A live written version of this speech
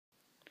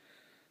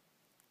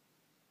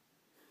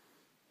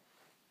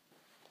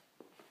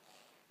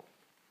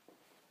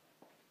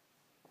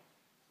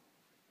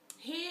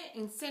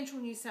in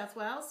central New South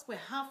Wales. We're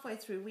halfway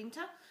through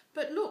winter,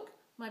 but look,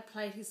 my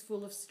plate is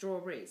full of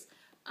strawberries.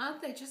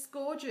 Aren't they just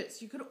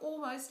gorgeous? You could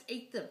almost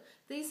eat them.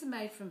 These are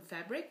made from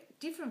fabric,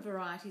 different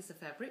varieties of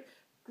fabric.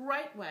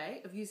 Great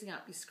way of using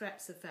up your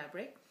scraps of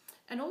fabric.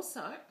 And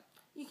also,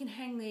 you can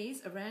hang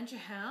these around your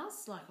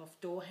house, like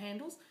off door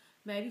handles,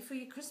 maybe for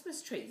your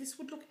Christmas tree. This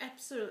would look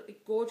absolutely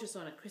gorgeous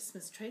on a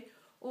Christmas tree,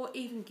 or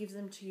even give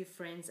them to your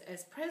friends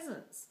as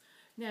presents.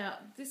 Now,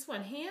 this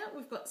one here,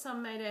 we've got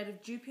some made out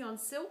of Dupion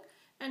silk,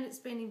 and it's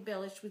been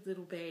embellished with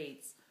little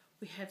beads.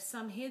 We have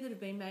some here that have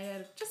been made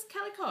out of just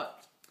calico,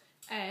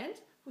 and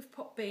we've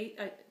put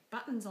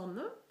buttons on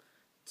them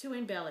to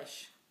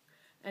embellish.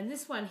 And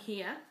this one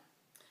here,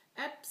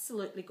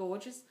 absolutely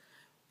gorgeous.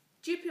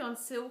 Dupion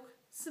silk,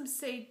 some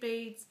seed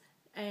beads,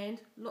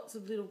 and lots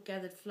of little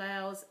gathered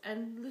flowers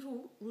and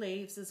little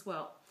leaves as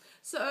well.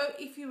 So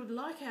if you would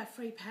like our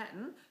free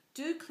pattern,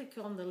 do click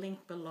on the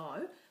link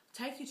below,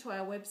 take you to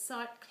our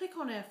website, click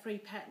on our free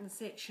pattern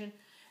section,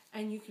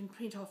 and you can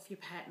print off your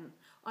pattern.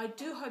 I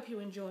do hope you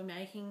enjoy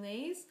making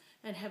these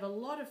and have a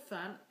lot of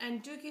fun,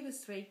 and do give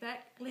us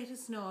feedback. Let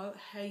us know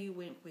how you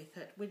went with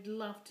it. We'd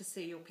love to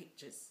see your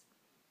pictures.